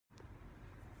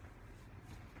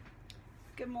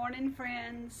Good morning,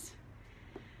 friends.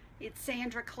 It's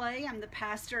Sandra Clay. I'm the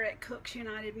pastor at Cooks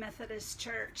United Methodist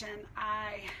Church, and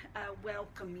I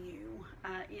welcome you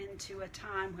into a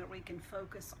time where we can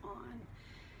focus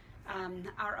on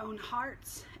our own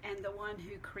hearts and the one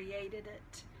who created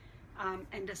it.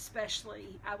 And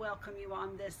especially, I welcome you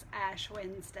on this Ash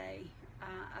Wednesday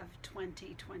of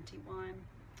 2021.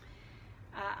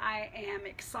 I am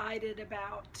excited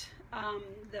about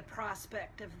the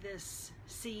prospect of this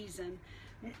season.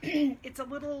 It's a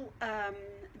little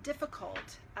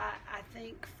difficult, I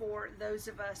think, for those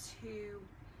of us who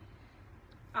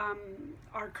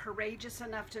are courageous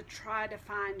enough to try to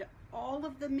find all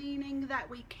of the meaning that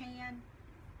we can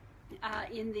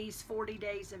in these 40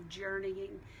 days of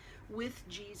journeying with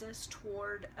Jesus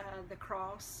toward the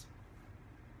cross.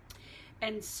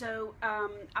 And so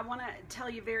I want to tell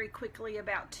you very quickly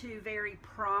about two very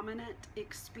prominent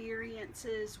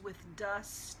experiences with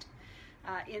dust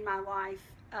in my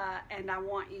life, and I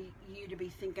want you to be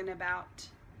thinking about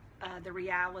the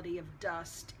reality of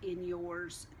dust in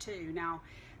yours too. Now,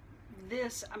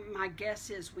 this, my guess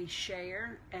is we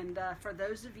share, and for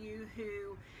those of you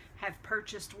who have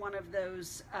purchased one of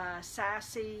those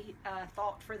sassy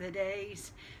thought for the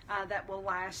days that will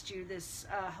last you this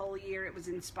whole year. It was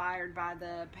inspired by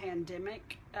the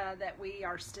pandemic that we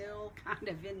are still kind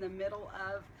of in the middle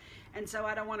of. And so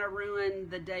I don't want to ruin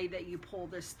the day that you pull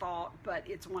this thought, but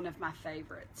it's one of my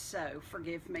favorites, so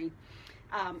forgive me.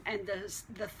 And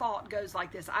the thought goes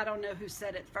like this. I don't know who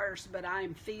said it first, but I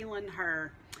am feeling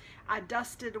her. I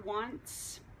dusted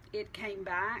once, it came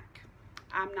back.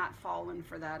 I'm not falling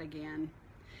for that again.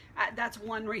 That's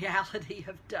one reality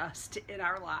of dust in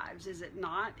our lives, is it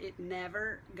not? It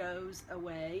never goes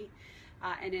away.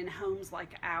 And in homes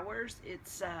like ours,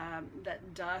 it's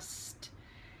that dust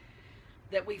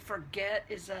that we forget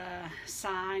is a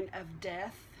sign of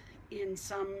death in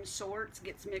some sorts,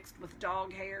 gets mixed with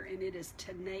dog hair, and it is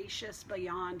tenacious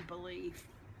beyond belief.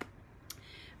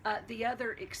 The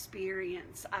other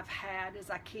experience I've had is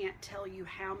I can't tell you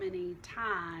how many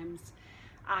times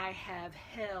I have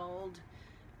held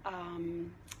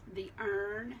the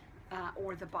urn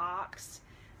or the box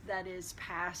that is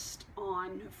passed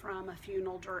on from a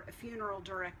funeral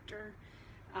director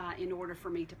in order for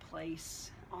me to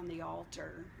place on the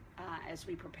altar as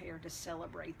we prepare to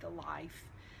celebrate the life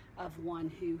of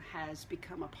one who has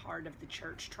become a part of the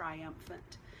church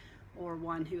triumphant, or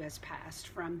one who has passed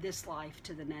from this life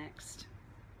to the next.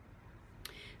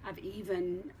 I've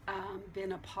even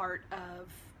been a part of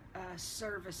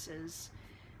services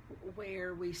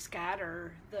where we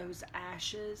scatter those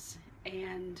ashes,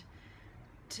 and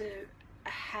to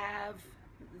have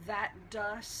that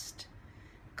dust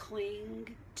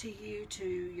cling to you, to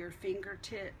your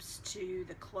fingertips, to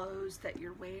the clothes that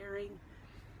you're wearing,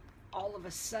 all of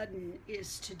a sudden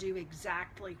is to do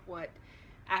exactly what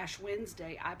Ash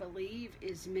Wednesday, I believe,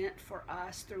 is meant for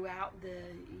us throughout the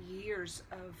years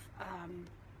of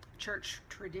church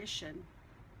tradition.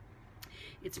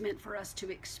 It's meant for us to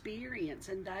experience,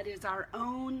 and that is our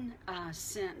own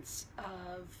sense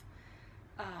of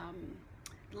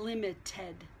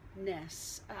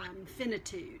limitedness,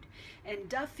 finitude. And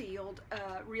Duffield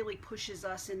really pushes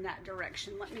us in that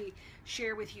direction. Let me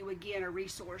share with you again a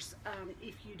resource.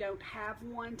 If you don't have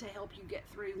one to help you get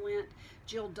through Lent,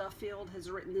 Jill Duffield has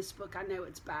written this book. I know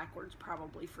it's backwards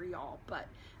probably for y'all, but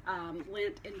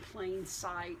Lent in Plain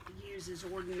Sight uses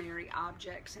ordinary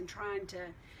objects, and trying to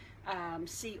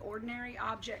see ordinary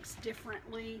objects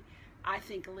differently, I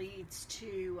think, leads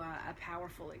to a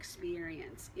powerful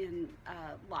experience in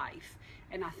life.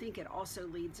 And I think it also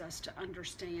leads us to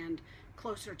understand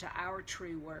closer to our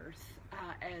true worth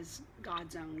as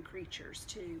God's own creatures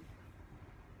too.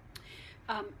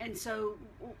 And so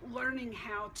learning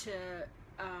how to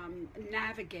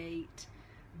navigate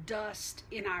dust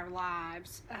in our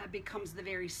lives becomes the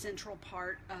very central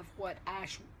part of what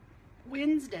Ash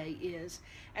Wednesday is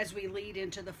as we lead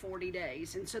into the 40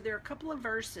 days. And so there are a couple of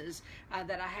verses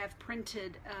that I have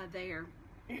printed there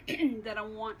that I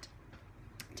want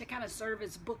to kind of serve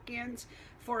as bookends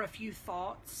for a few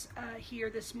thoughts here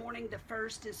this morning. The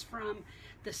first is from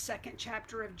the 2nd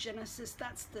chapter of Genesis.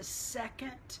 That's the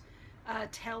second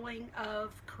telling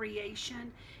of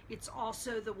creation. It's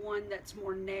also the one that's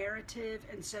more narrative,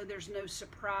 and so there's no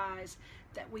surprise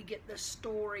that we get the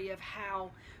story of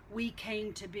how we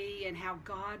came to be and how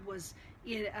God was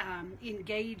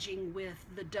engaging with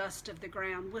the dust of the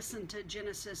ground. Listen to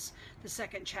Genesis, the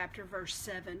 2nd chapter, verse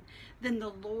 7. Then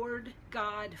the Lord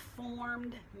God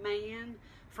formed man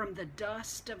from the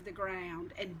dust of the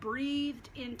ground and breathed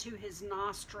into his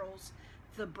nostrils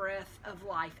the breath of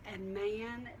life, and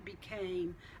man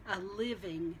became a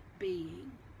living being.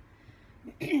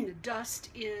 Dust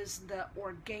is the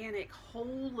organic,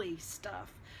 holy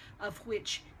stuff of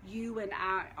which you and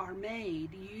I are made.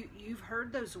 You've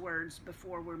heard those words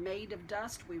before. We're made of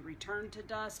dust. We return to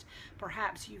dust.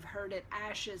 Perhaps you've heard it,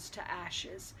 ashes to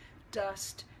ashes,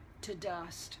 dust to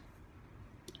dust.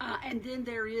 And then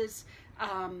there is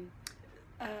a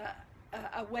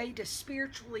way to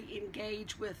spiritually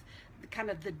engage with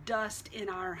kind of the dust in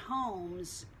our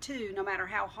homes too. No matter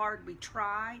how hard we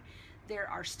try, there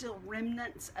are still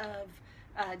remnants of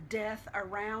death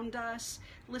around us.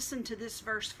 Listen to this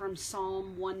verse from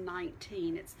Psalm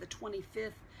 119. It's the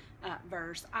 25th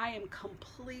verse. I am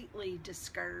completely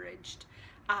discouraged.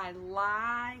 I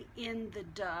lie in the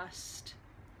dust.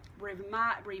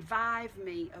 Revive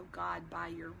me, O God, by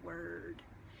your word.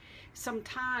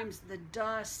 Sometimes the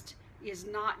dust is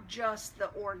not just the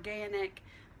organic,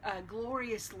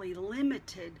 gloriously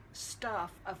limited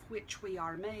stuff of which we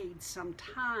are made.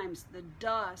 Sometimes the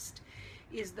dust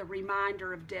is the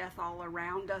reminder of death all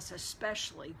around us,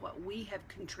 especially what we have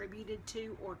contributed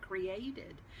to or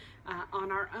created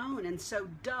on our own. And so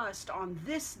dust on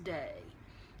this day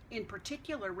in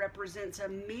particular represents a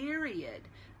myriad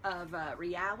of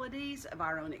realities, of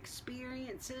our own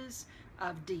experiences,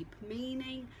 of deep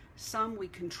meaning. Some we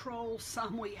control,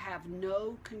 some we have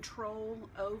no control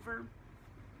over.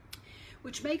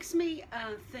 Which makes me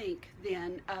think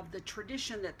then of the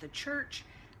tradition that the church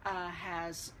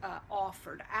has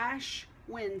offered. Ash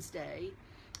Wednesday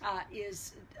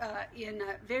is in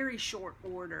a very short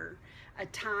order a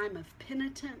time of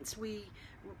penitence. We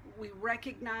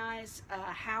recognize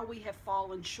how we have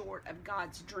fallen short of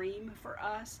God's dream for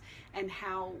us, and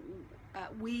how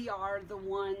we are the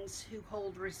ones who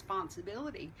hold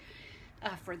responsibility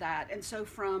for that. And so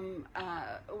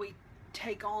we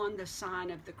take on the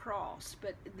sign of the cross,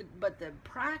 but the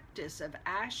practice of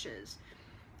ashes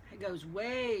goes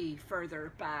way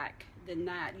further back than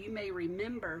that. You may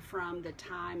remember from the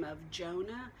time of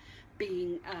Jonah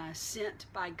being sent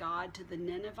by God to the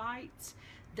Ninevites.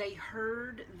 They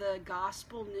heard the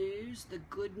gospel news, the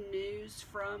good news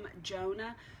from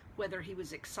Jonah, whether he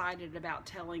was excited about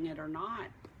telling it or not.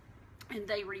 And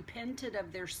they repented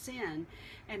of their sin,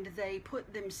 and they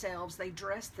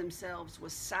dressed themselves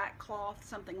with sackcloth,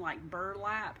 something like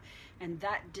burlap, and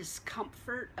that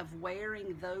discomfort of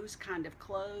wearing those kind of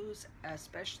clothes,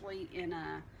 especially in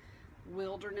a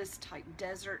wilderness type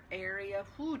desert area.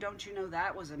 Whew, don't you know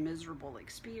that was a miserable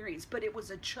experience? But it was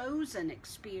a chosen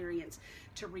experience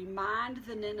to remind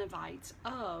the Ninevites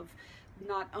of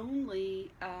not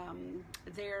only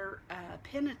their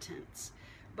penitence,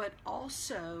 but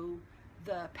also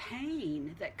the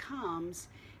pain that comes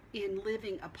in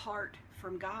living apart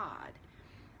from God.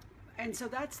 And so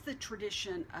that's the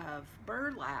tradition of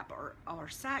burlap or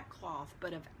sackcloth,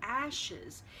 but of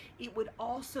ashes. It would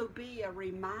also be a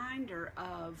reminder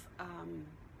of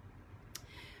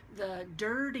the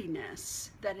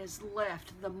dirtiness that is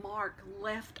left, the mark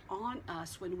left on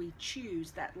us when we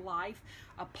choose that life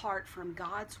apart from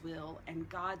God's will and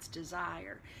God's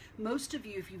desire. Most of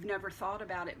you, if you've never thought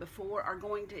about it before, are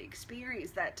going to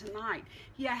experience that tonight.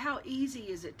 Yeah, how easy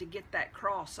is it to get that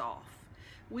cross off?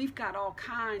 We've got all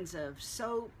kinds of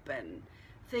soap and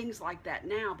things like that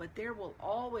now, but there will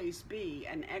always be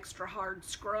an extra hard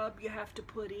scrub you have to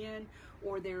put in,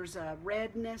 or there's a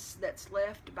redness that's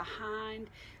left behind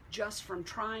just from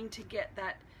trying to get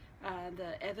that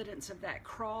the evidence of that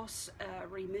cross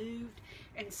removed.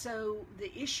 And so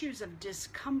the issues of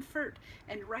discomfort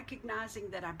and recognizing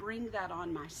that I bring that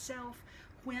on myself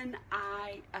when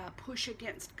I push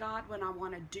against God, when I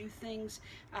want to do things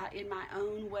in my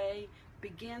own way,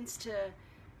 begins to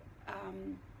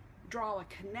draw a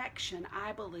connection,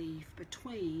 I believe,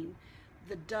 between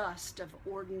the dust of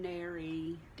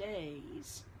ordinary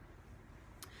days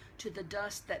to the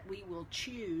dust that we will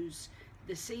choose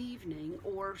this evening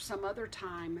or some other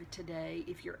time today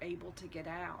if you're able to get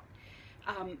out.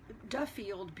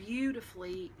 Duffield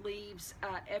beautifully leaves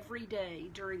every day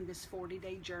during this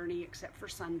 40-day journey, except for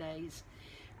Sundays.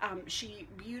 She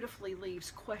beautifully leaves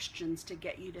questions to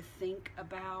get you to think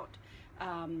about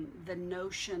the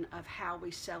notion of how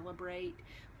we celebrate.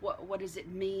 What does it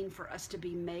mean for us to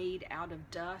be made out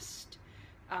of dust?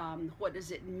 What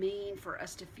does it mean for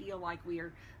us to feel like we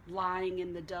are lying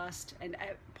in the dust? And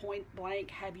at point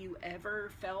blank, have you ever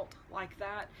felt like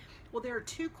that? Well, there are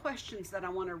two questions that I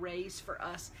want to raise for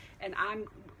us, and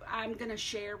I'm going to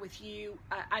share with you.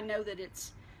 I know that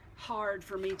it's hard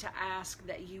for me to ask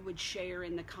that you would share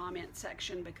in the comment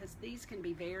section, because these can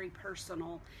be very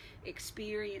personal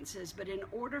experiences. But in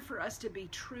order for us to be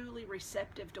truly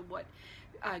receptive to what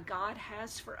God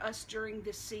has for us during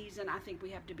this season, I think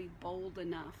we have to be bold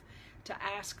enough to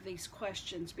ask these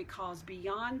questions, because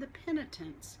beyond the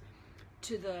penitence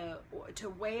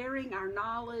to wearing our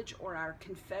knowledge or our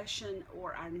confession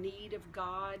or our need of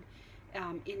God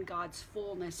in God's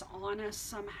fullness on us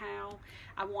somehow,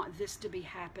 I want this to be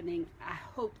happening. I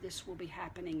hope this will be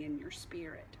happening in your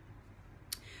spirit.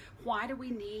 Why do we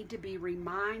need to be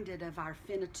reminded of our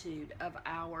finitude, of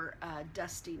our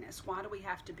dustiness? Why do we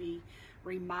have to be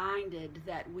reminded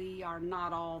that we are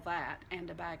not all that and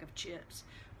a bag of chips?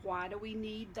 Why do we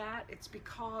need that? It's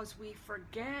because we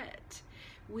forget.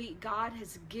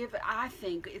 I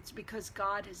think it's because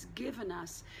God has given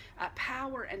us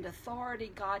power and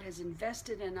authority. God has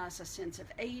invested in us a sense of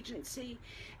agency,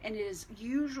 and it is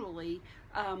usually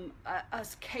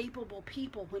us capable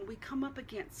people, when we come up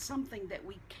against something that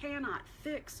we cannot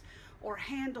fix or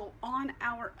handle on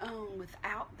our own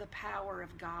without the power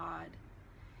of God,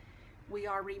 we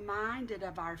are reminded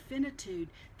of our finitude.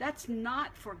 That's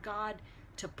not for God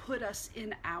to put us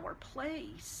in our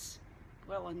place.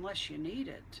 Well, unless you need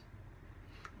it.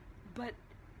 But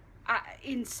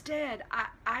instead,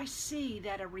 I see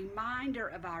that a reminder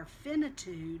of our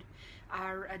finitude,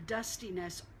 our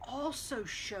dustiness, also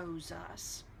shows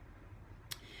us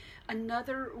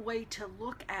another way to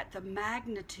look at the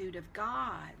magnitude of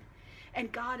God.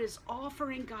 And God is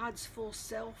offering God's full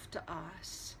self to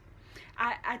us.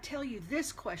 I tell you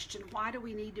this question, why do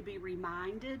we need to be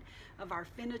reminded of our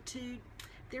finitude?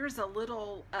 There's a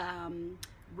little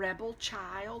rebel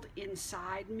child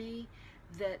inside me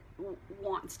that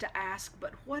wants to ask,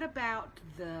 but what about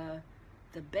the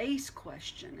base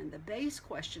question? And the base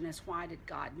question is, why did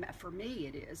God, for me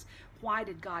it is, why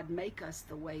did God make us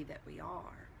the way that we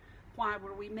are? Why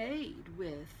were we made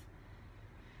with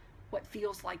what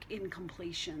feels like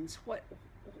incompletions?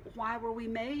 Why were we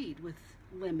made with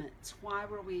limits? Why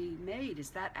were we made?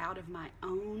 Is that out of my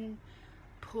own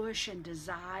push and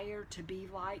desire to be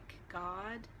like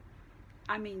God?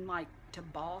 I mean, like to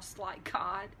boss like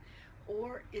God?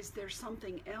 Or is there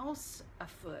something else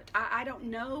afoot? I don't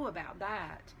know about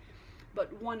that.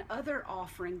 But one other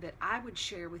offering that I would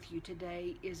share with you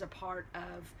today is a part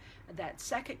of that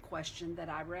second question that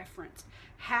I referenced.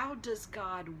 How does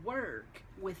God work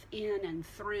within and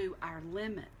through our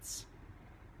limits?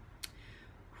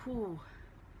 Whew.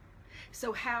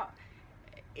 So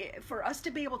for us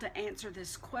to be able to answer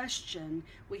this question,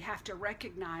 we have to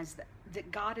recognize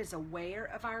that God is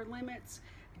aware of our limits.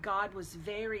 God was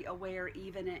very aware,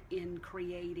 even in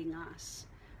creating us,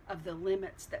 of the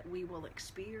limits that we will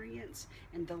experience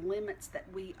and the limits that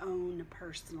we own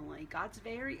personally. God's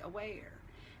very aware.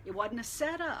 It wasn't a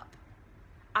setup.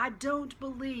 I don't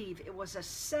believe it was a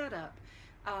setup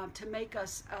to make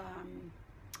us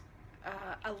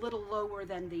a little lower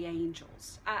than the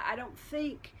angels. I don't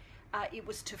think it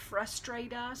was to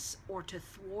frustrate us or to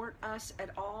thwart us at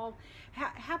all.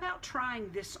 How about trying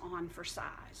this on for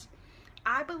size?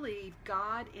 I believe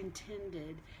God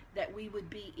intended that we would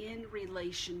be in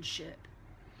relationship.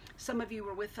 Some of you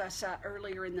were with us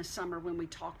earlier in the summer when we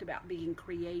talked about being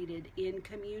created in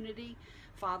community.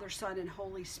 Father, Son, and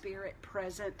Holy Spirit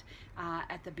present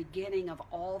at the beginning of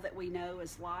all that we know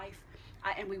as life.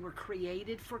 And we were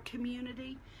created for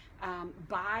community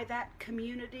by that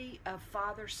community of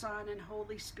Father, Son, and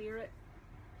Holy Spirit.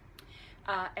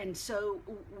 And so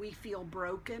we feel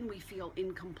broken, we feel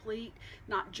incomplete,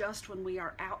 not just when we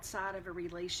are outside of a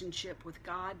relationship with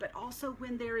God, but also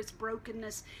when there is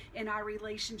brokenness in our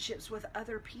relationships with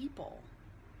other people.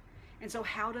 And so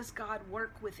how does God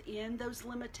work within those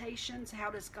limitations? How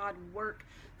does God work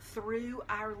through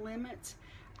our limits?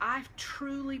 I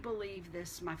truly believe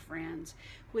this, my friends.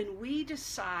 When we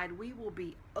decide we will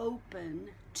be open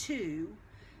to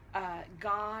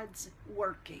God's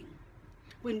working,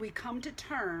 when we come to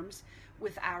terms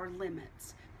with our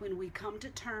limits, when we come to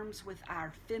terms with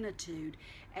our finitude,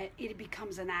 it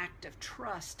becomes an act of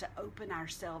trust to open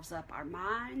ourselves up, our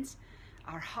minds,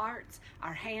 our hearts,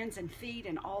 our hands and feet,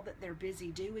 and all that they're busy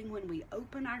doing. When we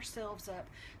open ourselves up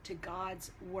to God's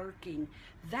working,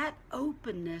 that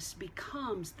openness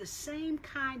becomes the same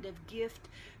kind of gift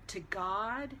to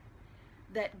God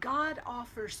that God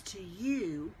offers to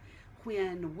you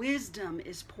when wisdom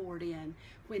is poured in,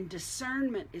 when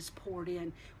discernment is poured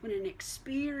in, when an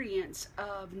experience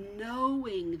of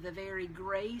knowing the very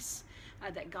grace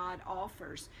that God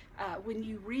offers, when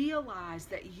you realize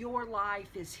that your life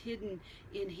is hidden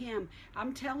in Him.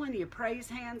 I'm telling you, praise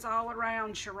hands all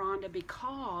around, Sharonda,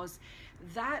 because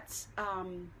that's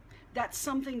That's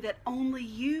something that only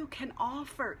you can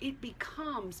offer. It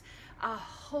becomes a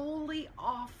holy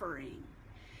offering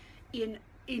in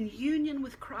union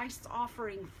with Christ's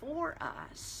offering for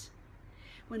us.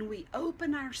 When we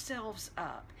open ourselves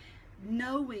up,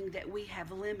 knowing that we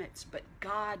have limits, but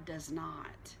God does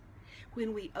not.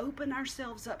 When we open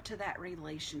ourselves up to that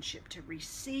relationship, to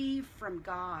receive from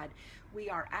God, we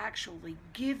are actually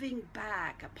giving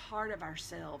back a part of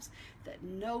ourselves that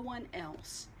no one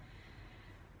else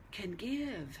can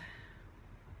give.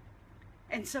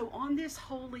 And so on this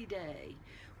holy day,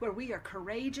 where we are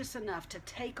courageous enough to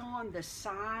take on the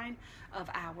sign of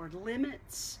our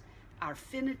limits, our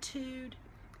finitude,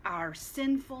 our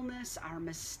sinfulness, our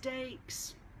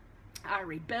mistakes, our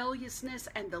rebelliousness,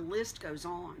 and the list goes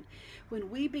on. When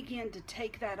we begin to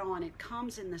take that on, it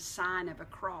comes in the sign of a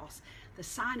cross. The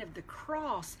sign of the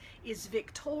cross is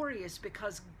victorious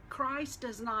because Christ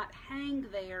does not hang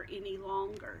there any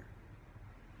longer.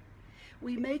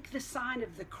 We make the sign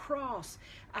of the cross,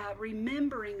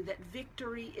 remembering that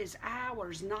victory is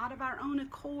ours, not of our own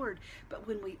accord, but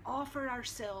when we offer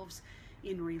ourselves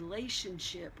in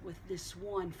relationship with this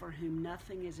one for whom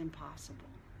nothing is impossible,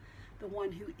 the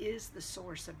one who is the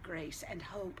source of grace and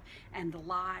hope and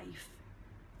life.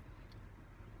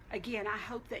 Again, I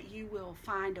hope that you will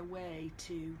find a way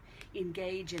to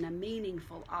engage in a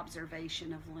meaningful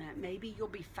observation of Lent. Maybe you'll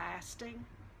be fasting.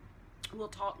 We'll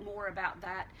talk more about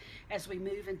that as we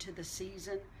move into the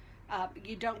season.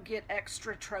 You don't get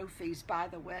extra trophies, by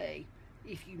the way,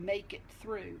 if you make it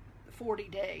through 40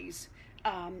 days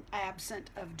absent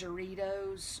of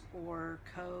Doritos or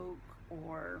Coke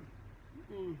or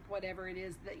whatever it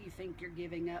is that you think you're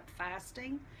giving up.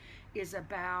 Fasting is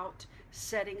about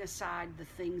setting aside the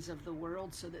things of the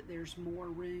world so that there's more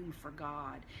room for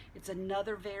God. It's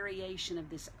another variation of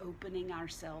this opening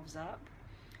ourselves up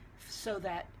so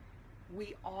that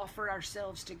we offer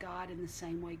ourselves to God in the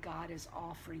same way God is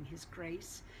offering His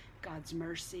grace, God's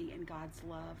mercy, and God's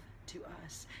love to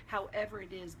us. However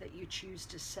it is that you choose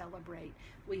to celebrate,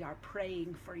 we are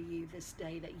praying for you this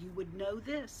day that you would know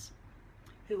this,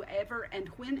 whoever and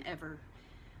whenever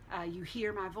you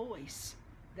hear my voice,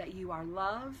 that you are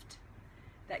loved,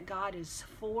 that God is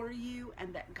for you,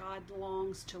 and that God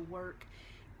longs to work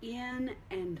in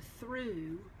and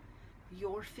through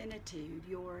your finitude,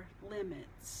 your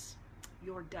limits,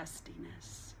 your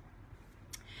dustiness.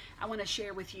 I want to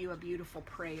share with you a beautiful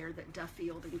prayer that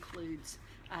Duffield includes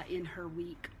in her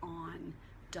week on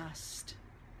dust.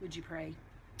 Would you pray?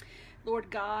 Lord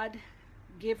God,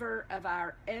 giver of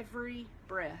our every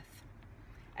breath,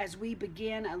 as we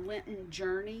begin a Lenten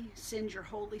journey, send your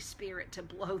Holy Spirit to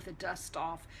blow the dust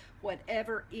off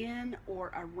whatever in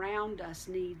or around us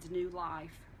needs new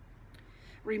life.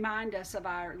 Remind us of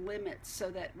our limits so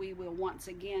that we will once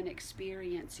again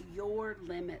experience your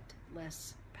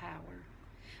limitless power.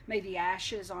 May the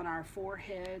ashes on our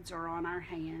foreheads or on our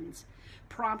hands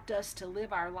prompt us to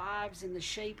live our lives in the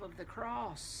shape of the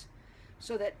cross,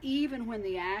 so that even when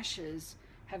the ashes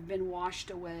have been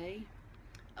washed away,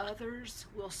 others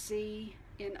will see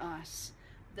in us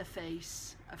the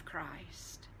face of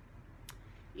Christ.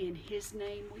 In His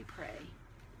name we pray.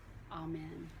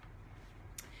 Amen.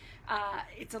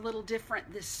 It's a little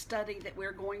different, this study that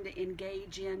we're going to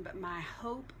engage in, but my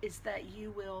hope is that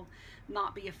you will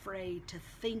not be afraid to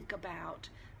think about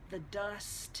the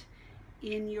dust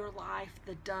in your life,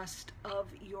 the dust of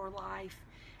your life,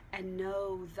 and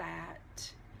know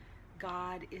that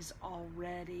God is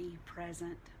already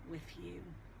present with you.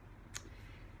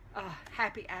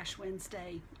 Happy Ash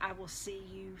Wednesday. I will see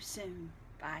you soon.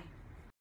 Bye.